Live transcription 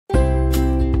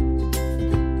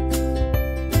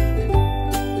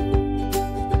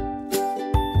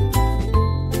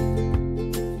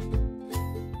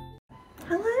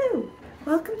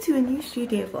to a new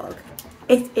studio vlog.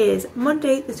 It is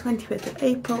Monday the 25th of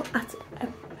April at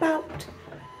about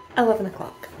 11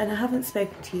 o'clock and I haven't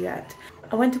spoken to you yet.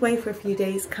 I went away for a few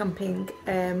days camping.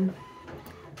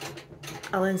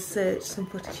 I'll insert some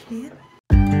footage here.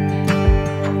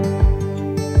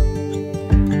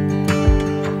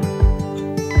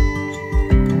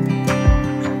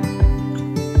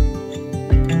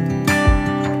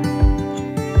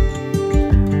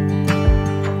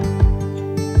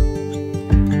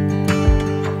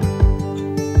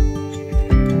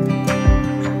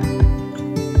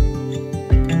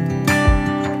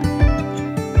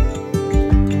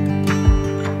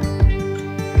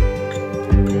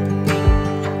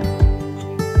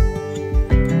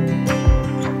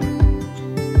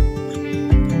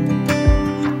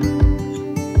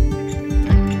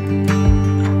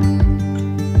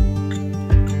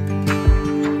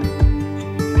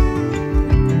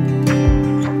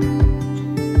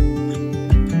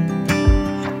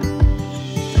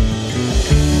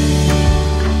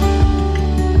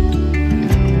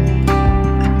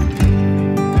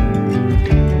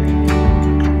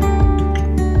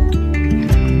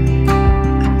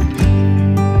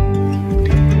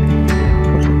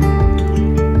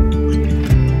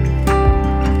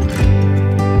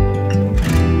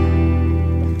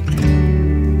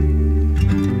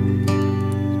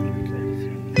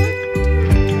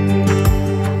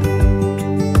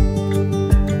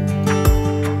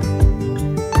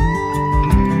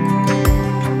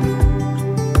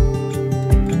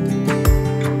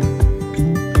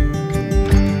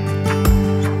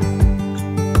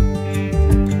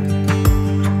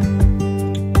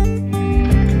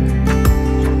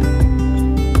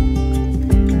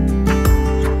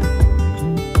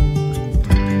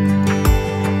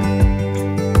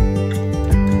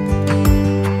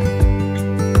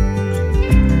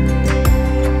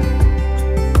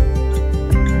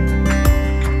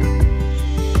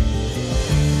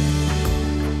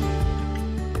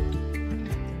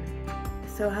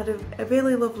 So I had a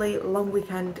really lovely long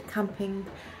weekend camping,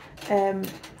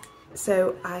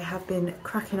 so I have been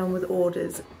cracking on with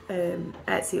orders,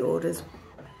 Etsy orders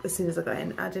as soon as I got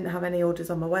in. I didn't have any orders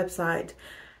on my website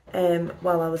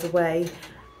while I was away,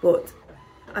 but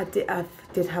I did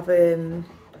have a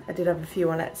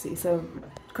few on Etsy, so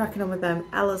cracking on with them.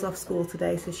 Ella's off school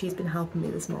today, so she's been helping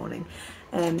me this morning.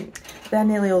 They're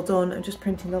nearly all done. I'm just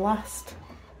printing the last.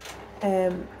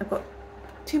 I've got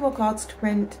 2 more cards to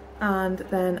print, and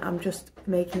then I'm just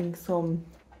making some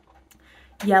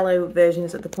yellow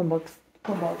versions of the plum bog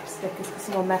stickers because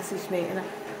someone messaged me and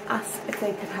asked if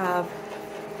they could have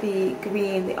the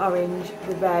green, the orange,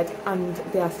 the red, and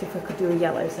they asked if I could do a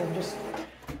yellow, so I'm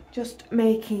just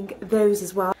making those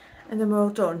as well, and then we're all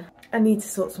done. I need to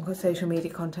sort some social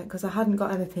media content because I hadn't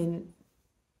got anything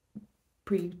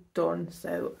pre-done,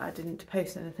 so I didn't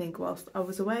post anything whilst I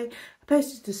was away. I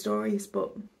posted the stories,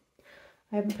 but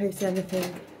I haven't posted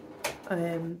anything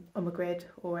on my grid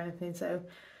or anything, so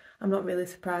I'm not really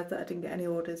surprised that I didn't get any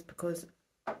orders because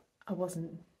I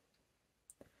wasn't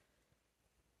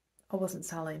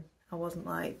selling. I wasn't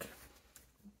like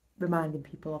reminding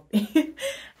people of me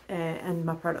and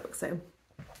my products. So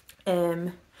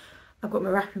I've got my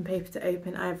wrapping paper to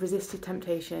open. I have resisted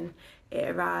temptation. It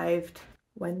arrived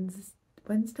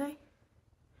Wednesday.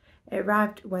 It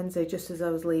arrived Wednesday just as I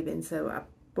was leaving, so I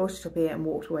brought it up here and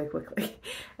walked away quickly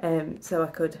so I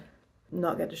could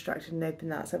not get distracted and open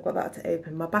that. So I've got that to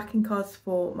open. My backing cards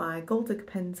for my gold digger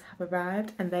pins have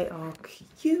arrived and they are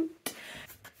cute.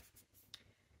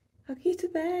 How cute are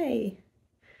they?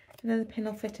 And then the pin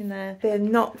will fit in there. They're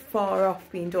not far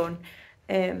off being done.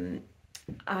 I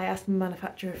asked the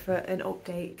manufacturer for an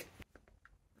update.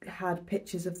 It had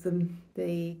pictures of them,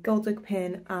 the gold digger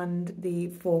pin and the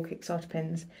 4 Kickstarter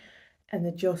pins, and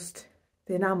they're just,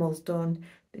 the enamel's done.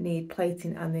 They need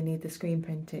plating and they need the screen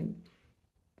printing,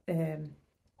 and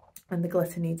the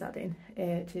glitter needs adding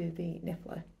to the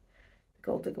niffler, the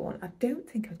gold digger one. I don't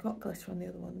think I've got glitter on the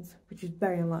other ones, which is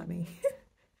very unlike me.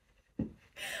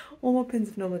 All my pins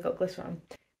have normally got glitter on.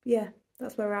 But yeah,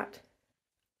 that's where we're at.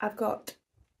 I've got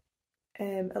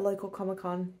a local Comic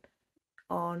Con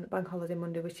on Bank Holiday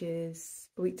Monday, which is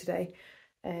a week today.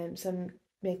 So I'm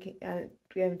going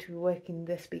to be working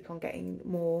this week on getting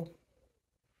more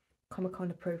Comic Con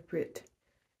appropriate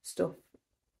stuff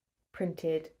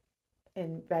printed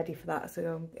and ready for that. So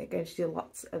I'm going to do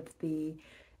lots of the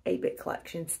 8-bit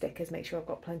collection stickers, make sure I've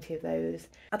got plenty of those.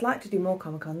 I'd like to do more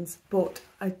Comic Cons, but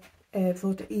I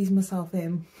thought to ease myself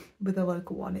in with a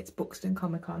local one. It's Buxton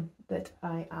Comic Con that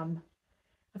I've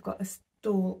got a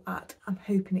stall at. I'm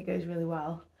hoping it goes really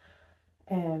well.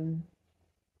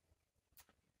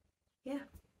 Yeah,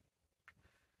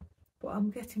 But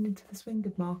I'm getting into the swing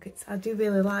of markets. I do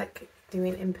really like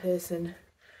doing in-person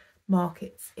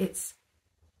markets. It's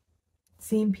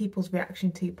seeing people's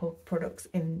reaction to products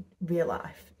in real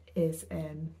life is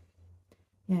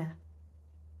yeah,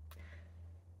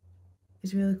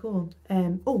 it's really cool.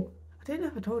 Oh, I don't know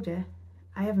if I told you,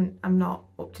 I'm not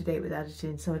up to date with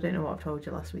editing, so I don't know what I've told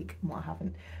you last week and what I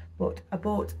haven't, but I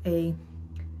bought a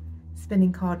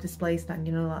spinning card display stand,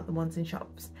 you know, like the ones in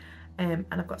shops, and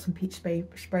I've got some peach spray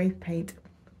paint,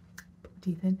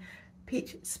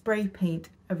 peach spray paint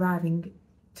arriving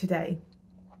today.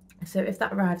 So if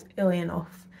that arrives early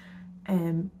enough,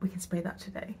 we can spray that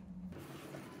today.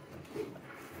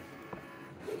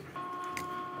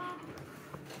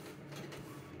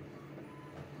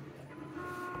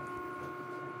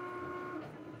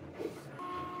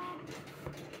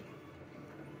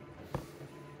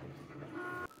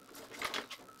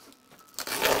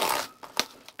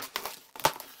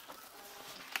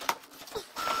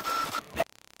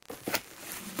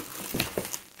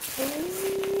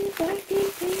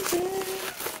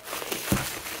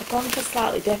 I've gone for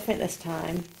slightly different this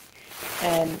time.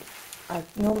 I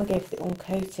normally go for the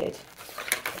uncoated.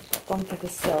 I've gone for the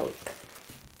silk.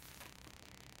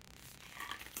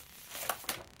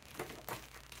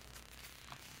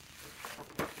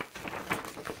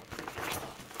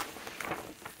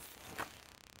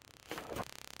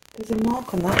 There's a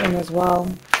mark on that one as well.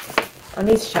 I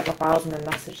need to check my files and then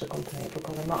message the company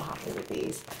because I'm not happy with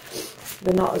these.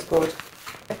 They're not as good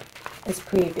as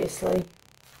previously.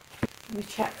 Let me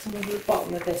check some of the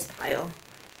bottom of this pile.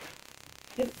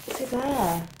 Is it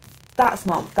there? That's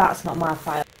not my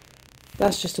file.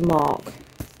 That's just a mark.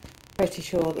 Pretty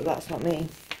sure that that's not me.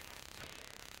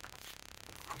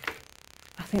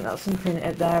 I think that's something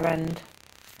at their end.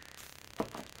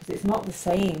 Because it's not the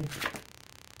same.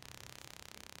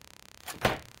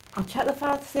 I'll check the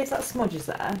file to see if that smudge is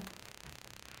there.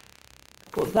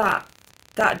 But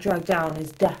that drag down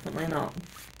is definitely not.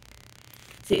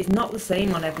 See, it's not the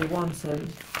same on every one, so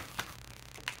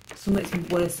some of it's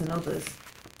worse than others.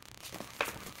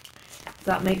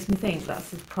 That makes me think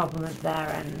that's the problem at their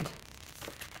end.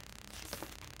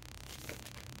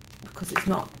 Because it's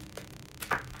not,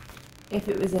 if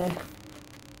it was a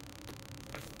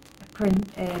print,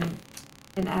 an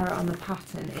error on the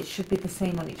pattern, it should be the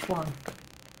same on each one.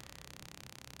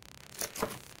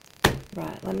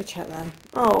 Right, let me check then.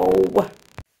 Oh!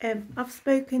 I've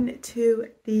spoken to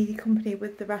the company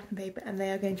with the wrapping paper and they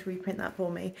are going to reprint that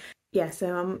for me. Yeah,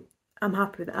 so I'm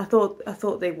happy with it. I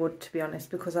thought they would, to be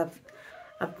honest, because I've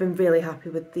been really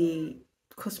happy with the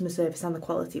customer service and the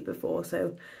quality before,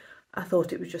 so I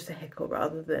thought it was just a hiccup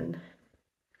rather than,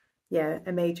 yeah,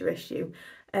 a major issue.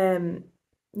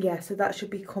 Yeah, so that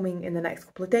should be coming in the next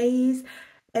couple of days,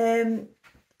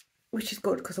 which is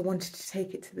good because I wanted to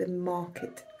take it to the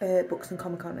market, Buxton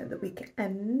Comic Con at the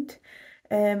weekend.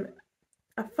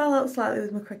 I fell out slightly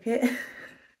with my Cricut.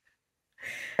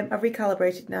 I've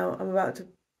recalibrated now. I'm about to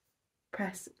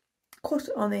press cut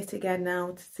on it again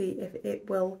now to see if it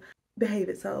will behave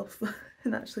itself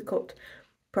and actually cut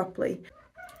properly.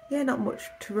 Yeah, not much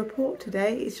to report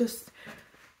today. It's just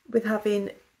with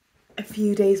having a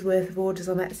few days worth of orders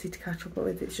on Etsy to catch up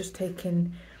with, it's just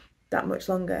taking that much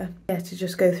longer. Yeah, to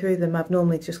just go through them. I've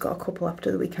normally just got a couple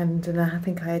after the weekend and I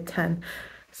think I had 10.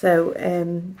 So,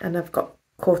 and I've got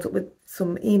caught up with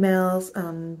some emails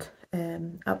and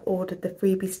I've ordered the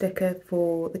freebie sticker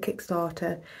for the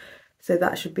Kickstarter. So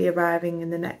that should be arriving in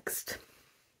the next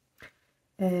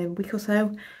week or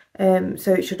so.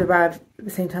 So it should arrive at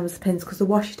the same time as the pins because the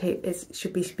washi tape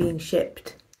should be being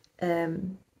shipped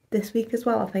this week as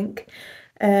well, I think.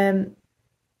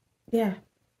 Yeah,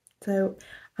 so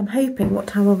I'm hoping, what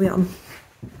time are we on?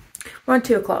 We're on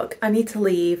 2 o'clock. I need to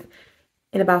leave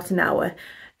in about an hour.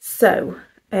 So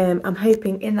I'm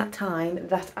hoping in that time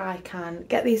that I can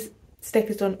get these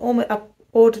stickers done. I've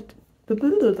ordered, I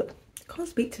can't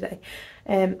speak today.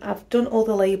 I've done all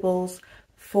the labels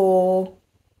for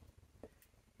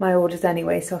my orders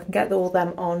anyway, so I can get all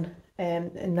them on,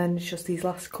 and then it's just these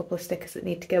last couple of stickers that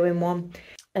need to go in one.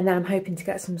 And then I'm hoping to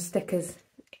get some stickers,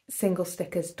 single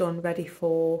stickers done ready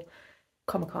for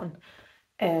Comic-Con.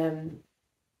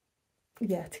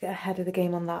 Yeah, to get ahead of the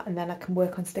game on that, and then I can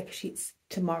work on sticker sheets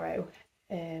tomorrow.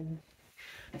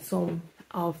 Some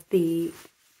of the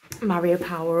Mario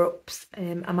power-ups.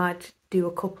 I might do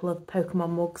a couple of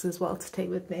Pokemon mugs as well to take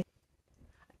with me.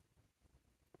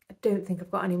 I don't think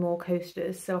I've got any more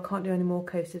coasters, so I can't do any more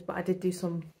coasters, but I did do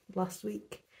some last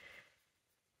week.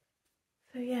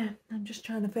 So yeah, I'm just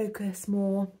trying to focus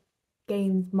more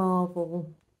games,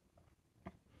 Marvel,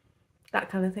 that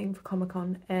kind of thing for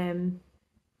Comic-Con.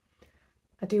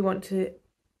 I do want to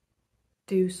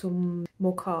do some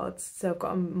more cards, so I've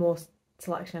got a more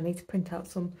selection. I need to print out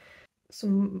some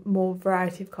more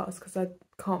variety of cards because I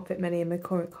can't fit many in my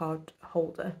current card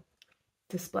holder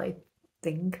display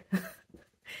thing.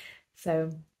 So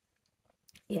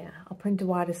yeah, I'll print a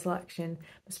wider selection.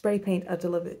 The spray paint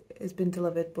has been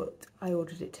delivered, but I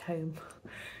ordered it to home,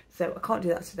 so I can't do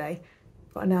that today.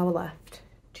 I've got an hour left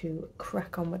to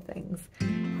crack on with things.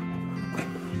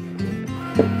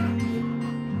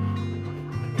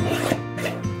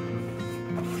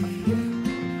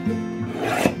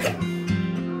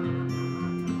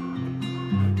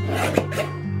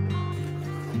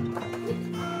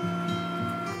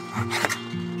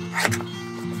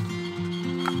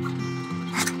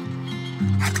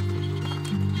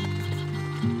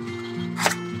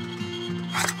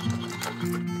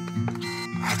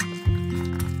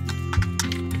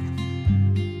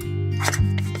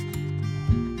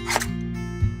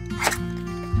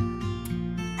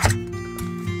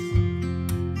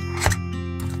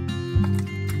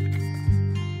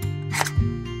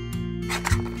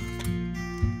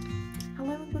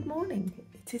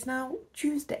 It is now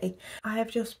Tuesday. I have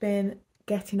just been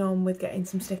getting on with getting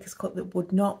some stickers cut that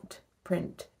would not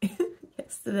print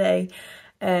yesterday.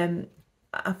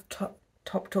 I've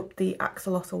topped up the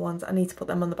axolotl ones. I need to put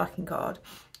them on the backing card.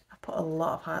 I put a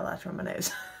lot of highlighter on my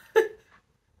nose.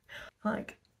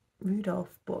 Like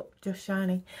Rudolph, but just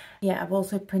shiny. Yeah, I've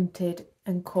also printed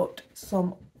and cut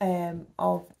some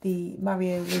of the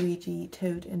Mario, Luigi,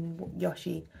 Toad and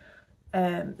Yoshi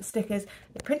stickers.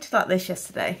 It printed like this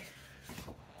yesterday.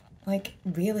 Like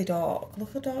really dark.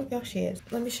 Look how dark Yoshi is.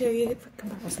 Let me show you for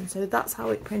comparison. So that's how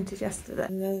it printed yesterday.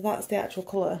 And then that's the actual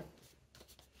colour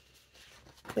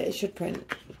that it should print.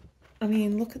 I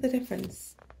mean, look at the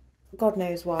difference. God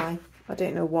knows why. I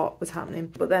don't know what was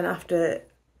happening. But then after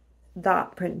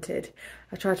that printed,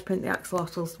 I tried to print the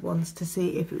axolotl ones to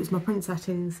see if it was my print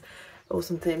settings or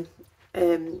something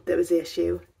that was the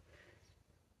issue.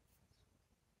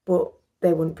 But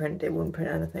they wouldn't print. It wouldn't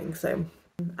print anything. So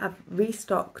I've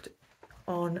restocked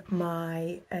on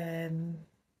my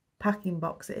packing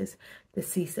boxes, the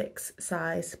C6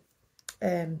 size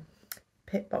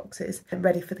pit boxes,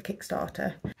 ready for the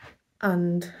Kickstarter.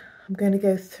 And I'm going to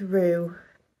go through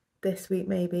this week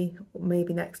maybe, or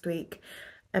maybe next week,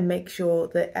 and make sure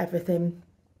that everything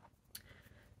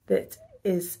that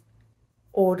is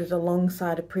ordered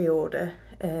alongside a pre-order,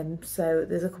 so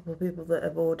there's a couple of people that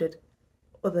have ordered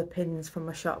other pins from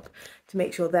my shop, to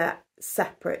make sure they're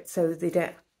separate so they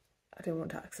don't, I don't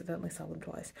want to accidentally sell them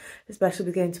twice, especially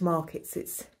with going to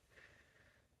markets.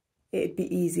 It'd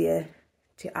be easier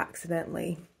to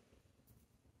accidentally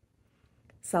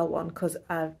sell one, because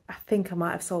I think I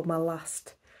might have sold my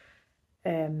last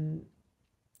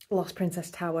Lost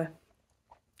Princess Tower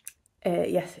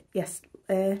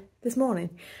this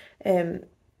morning,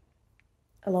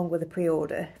 along with a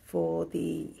pre-order for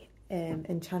the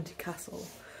Enchanted Castle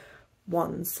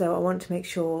ones, so I want to make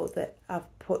sure that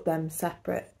I've put them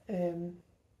separate.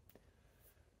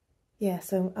 Yeah,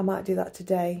 so I might do that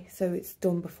today so it's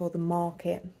done before the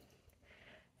market.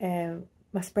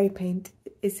 My spray paint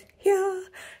is here,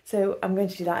 so I'm going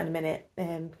to do that in a minute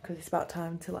because it's about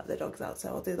time to let the dogs out, so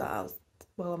I'll do that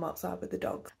while I'm outside with the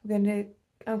dogs.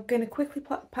 I'm going to quickly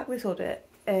pack this order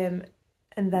and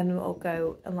then I'll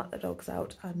go and let the dogs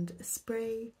out and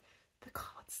spray the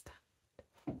card stand.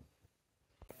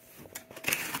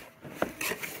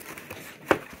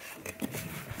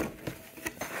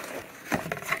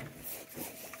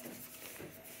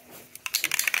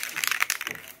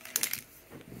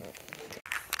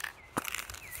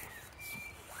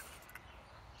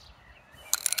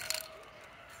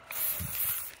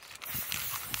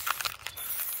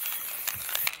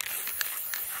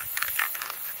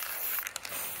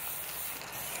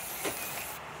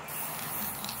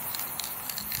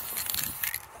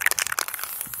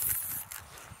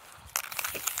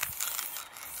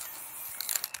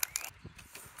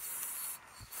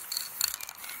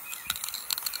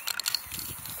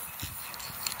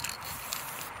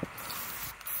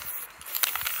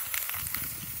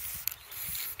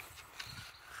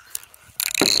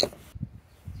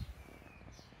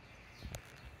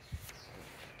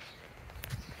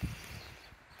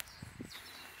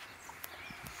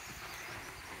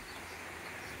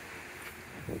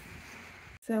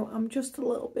 So I'm just a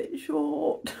little bit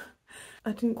short.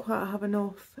 I didn't quite have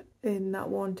enough in that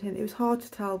one tin. It was hard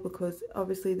to tell because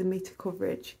obviously the meter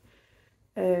coverage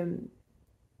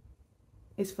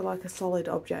is for like a solid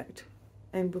object,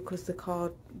 and because the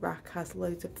card rack has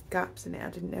loads of gaps in it, I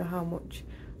didn't know how much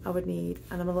I would need,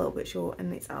 and I'm a little bit short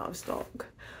and it's out of stock.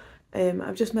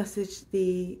 I've just messaged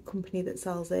the company that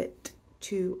sells it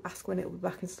to ask when it will be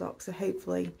back in stock, so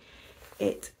hopefully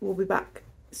it will be back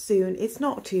soon. It's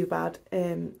not too bad.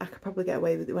 I could probably get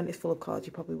away with it when it's full of cards.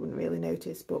 You probably wouldn't really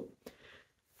notice, but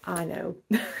I know.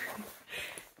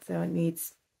 So it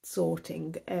needs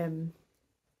sorting.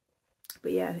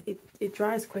 But yeah, it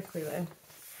dries quickly though.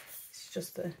 It's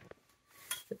just the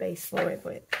base for it,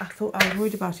 but I thought I was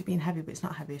worried about it being heavy, but it's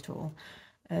not heavy at all.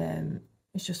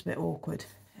 It's just a bit awkward.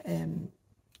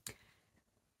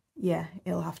 Yeah,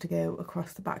 it'll have to go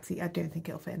across the back seat. I don't think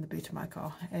it'll fit in the boot of my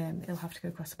car. It'll have to go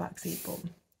across the back seat, but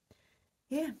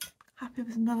yeah, happy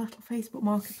with my little Facebook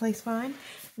Marketplace find.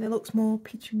 And it looks more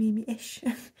Peachy Mimi-ish.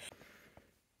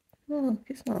 Oh,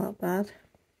 it's not that bad.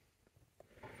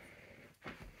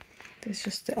 There's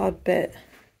just the odd bit.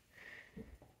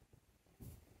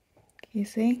 Can you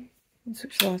see? Let's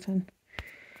switch the light on.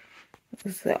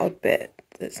 There's the odd bit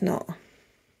that's not.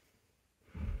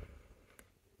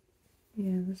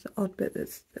 Yeah, there's the odd bit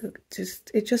that's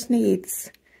it just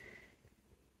needs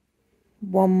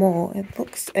one more. It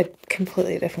looks a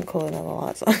completely different colour than the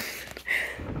lights on.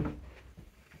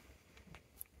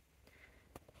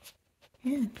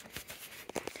 Yeah.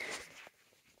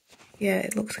 Yeah,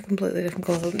 it looks a completely different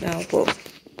colour now, but I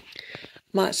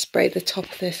might spray the top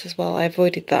of this as well. I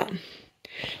avoided that.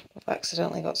 I've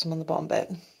accidentally got some on the bottom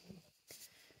bit.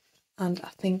 And I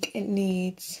think it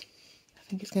needs, I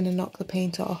think it's going to knock the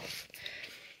paint off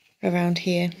around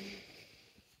here.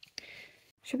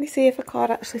 Should we see if a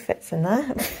card actually fits in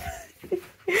there?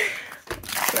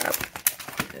 Grab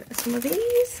some of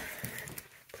these.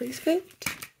 Please fit.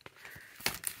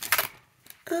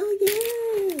 Oh,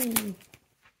 yay!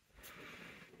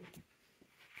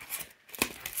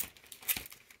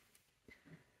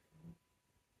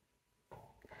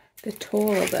 They're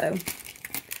taller though.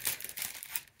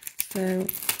 So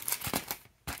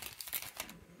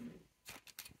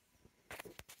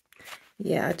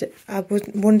yeah, I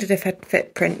wondered if I'd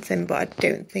fit prints in, but I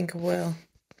don't think I will.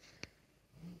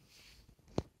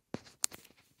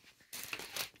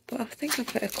 But I think I'll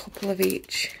put a couple of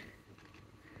each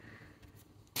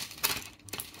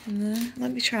in there.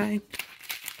 Let me try.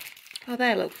 Oh,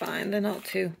 they look fine. They're not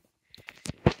too.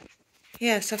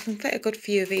 Yeah, so I can fit a good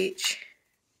few of each.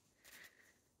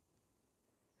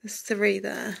 There's 3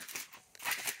 there.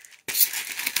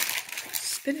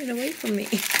 Spinning away from me.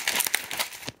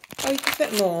 Oh, you can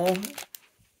fit more.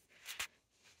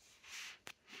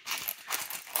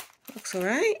 Looks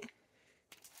alright.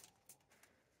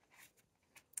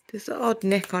 There's an odd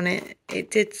nick on it.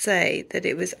 It did say that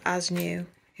it was as new.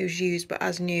 It was used but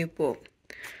as new, but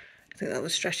I think that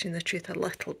was stretching the truth a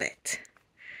little bit.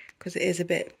 Because it is a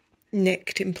bit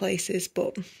nicked in places,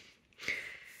 but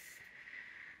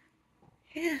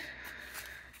yeah,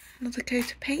 another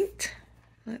coat of paint,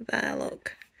 like there,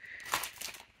 look.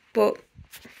 But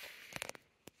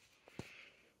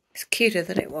it's cuter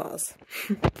than it was.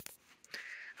 I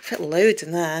fit loads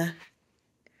in there.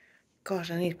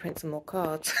 God, I need to print some more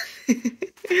cards.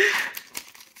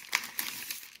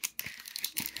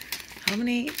 How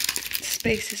many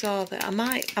spaces are there?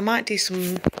 I might do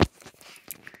some.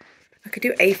 I could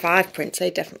do A5 prints.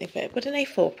 They definitely fit, but an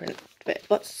A4 print fit.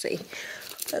 Let's see.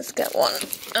 Let's get one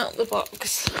out of the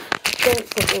box. I don't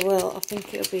think it will. I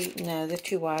think it'll be, no, they're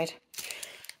too wide.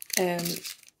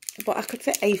 But I could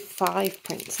fit A5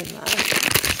 prints in there.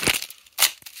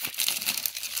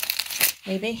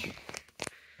 Maybe.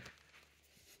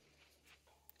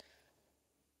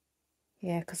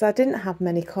 Yeah, because I didn't have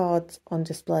many cards on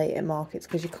display at markets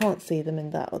because you can't see them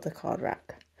in that other card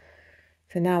rack.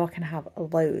 So now I can have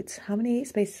loads. How many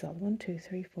spaces are there? 1, 2,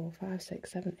 3, 4, 5,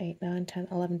 6, 7, 8, 9, 10,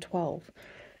 11, 12.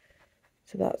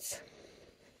 So that's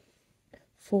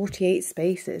 48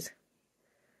 spaces.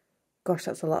 Gosh,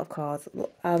 that's a lot of cards.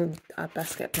 Look, I'd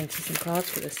best get printing some cards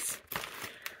for this.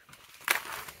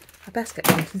 I best get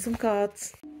printing some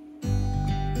cards.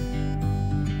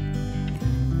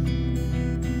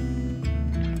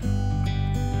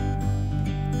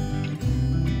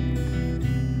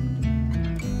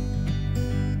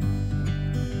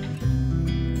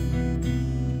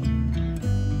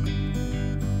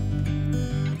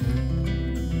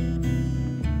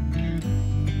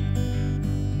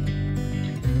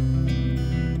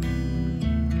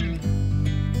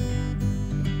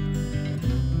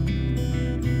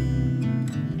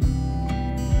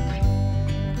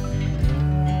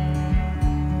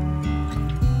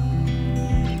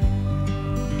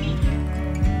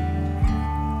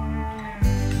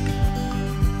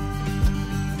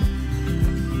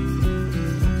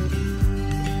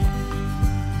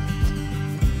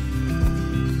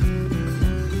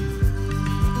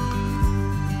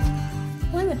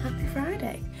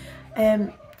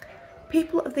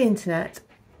 People of the internet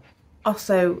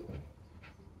also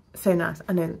so nice.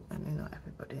 I know not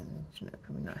everybody in the internet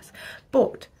can be nice,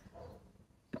 but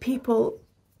people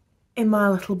in my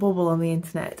little bubble on the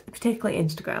internet, particularly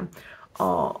Instagram,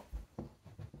 are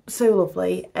so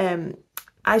lovely.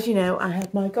 As you know, I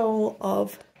have my goal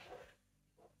of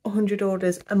 100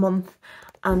 orders a month,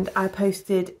 and I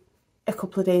posted a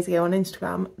couple of days ago on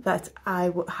Instagram that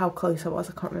how close I was.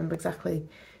 I can't remember exactly.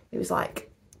 It was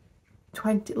like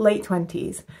late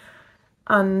 20s,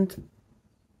 and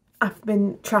I've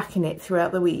been tracking it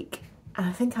throughout the week, and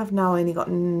I think I've now only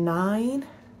got 9.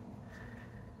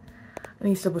 I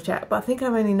need to double check, but I think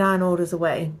I'm only 9 orders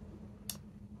away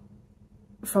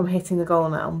from hitting the goal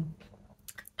now.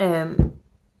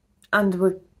 And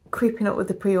we're creeping up with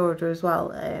the pre-order as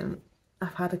well.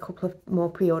 I've had a couple of more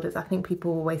pre-orders. I think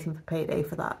people were waiting for payday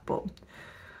for that, but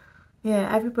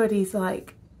yeah, everybody's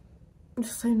like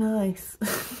just so nice.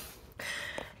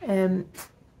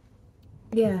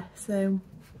 Yeah, so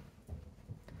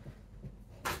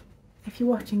if you're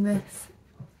watching this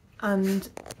and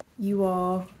you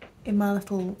are in my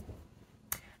little,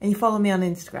 and you follow me on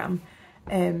Instagram,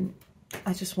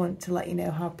 I just want to let you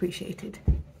know how appreciated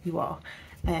you are,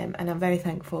 and I'm very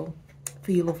thankful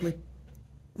for your lovely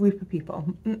group of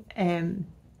people. So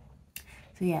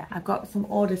yeah, I've got some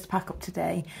orders to pack up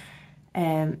today.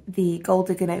 The Gold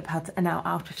Digger notepads are now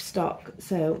out of stock,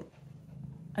 so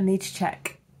I need to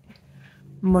check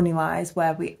money wise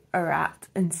where we are at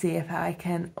and see if I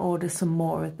can order some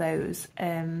more of those.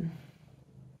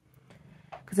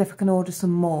 Because if I can order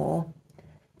some more,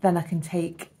 then I can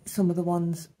take some of the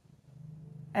ones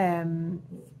from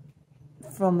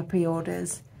the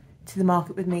pre-orders to the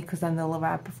market with me, because then they'll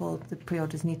arrive before the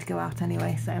pre-orders need to go out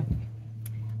anyway. So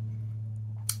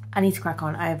I need to crack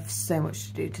on. I have so much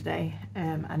to do today.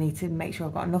 I need to make sure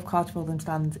I've got enough cards for all them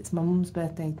stands. It's my mum's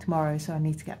birthday tomorrow, so I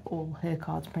need to get all her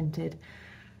cards printed.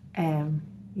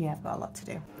 Yeah, I've got a lot to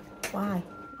do. Why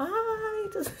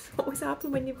does this always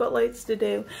happen when you've got loads to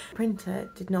do? Printer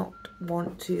did not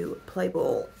want to play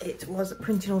ball. It was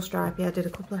printing all stripy. I did a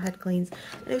couple of head cleans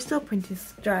and it was still printing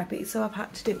stripy, so I've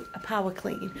had to do a power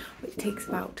clean, which takes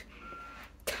about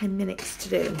 10 minutes to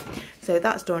do. So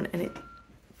that's done, and it,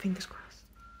 fingers crossed,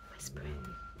 whispering,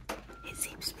 it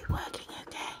seems to be working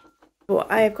okay. But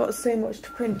I have got so much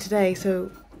to print today, so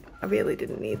I really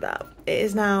didn't need that. It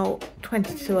is now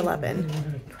 20 to 11,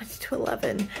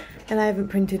 and I haven't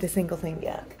printed a single thing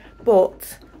yet.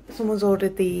 But someone's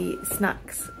ordered the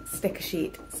snacks sticker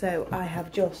sheet, so I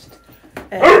have just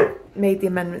made the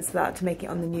amendments to that to make it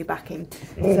on the new backing.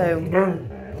 So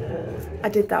I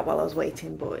did that while I was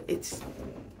waiting, but it's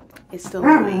still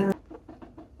on me.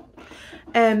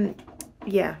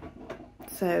 Yeah,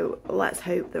 so let's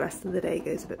hope the rest of the day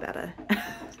goes a bit better.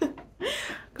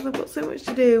 Because I've got so much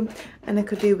to do, and I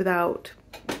could do without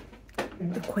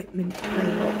equipment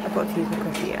playing up. I've got to use my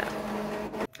coffee yet.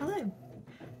 Hello.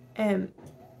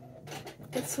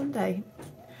 It's Sunday.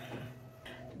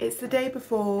 It's the day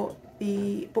before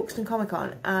the Buxton Comic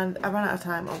Con, and I ran out of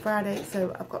time on Friday,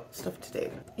 so I've got stuff to do.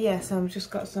 Yeah, so I've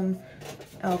just got some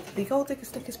of the Gold Digger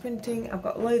stickers printing. I've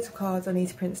got loads of cards I need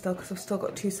to print still, because I've still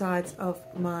got 2 sides of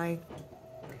my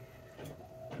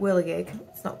whirligig.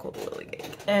 It's not called a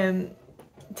whirligig.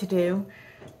 To do.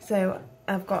 So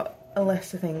I've got a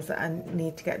list of things that I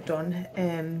need to get done.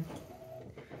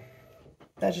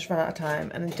 I just ran out of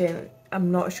time, and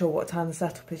I'm not sure what time the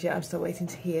setup is yet. I'm still waiting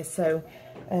to hear, so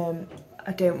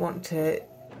I don't want to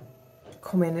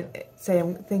come in and say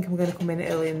I'm going to come in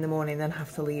early in the morning and then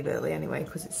have to leave early anyway,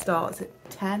 because it starts at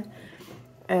 10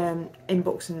 in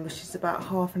Buxton, which is about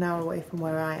half an hour away from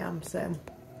where I am. So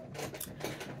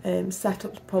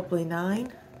setup's probably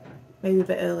 9, maybe a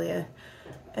bit earlier.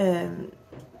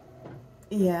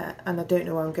 Yeah, and I don't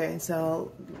know where I'm going, so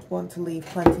I'll want to leave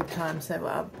plenty of time, so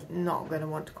I'm not going to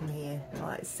want to come here at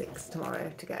like 6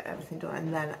 tomorrow to get everything done,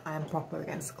 and then I'm proper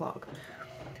against the clock.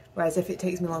 Whereas if it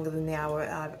takes me longer than the hour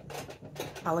I've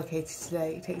allocated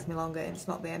today, it takes me longer, and it's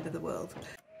not the end of the world.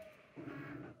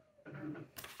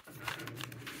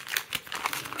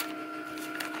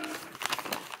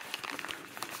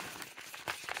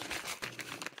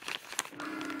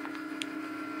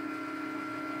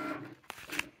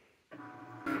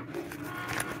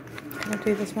 Can I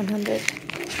do this one-handed?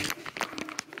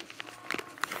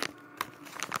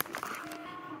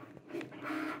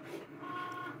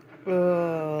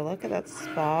 Oh, look at that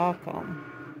sparkle.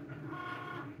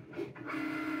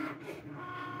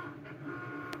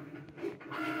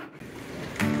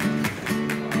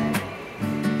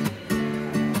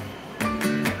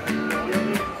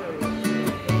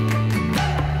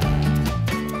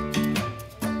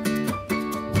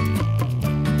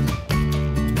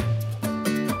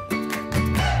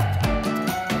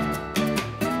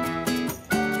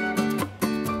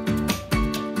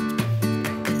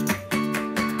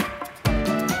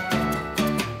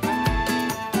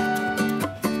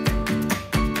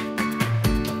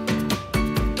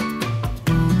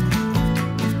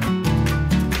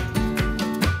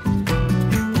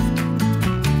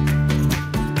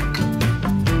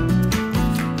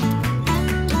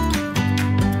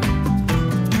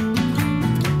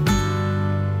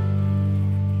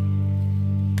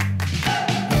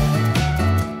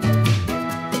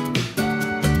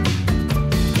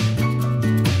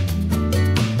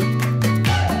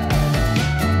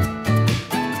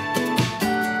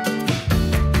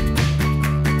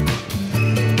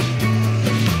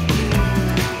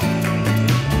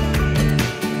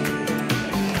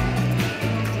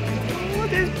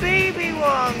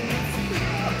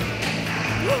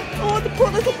 the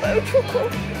poor little bow truckle.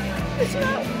 It's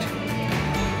out.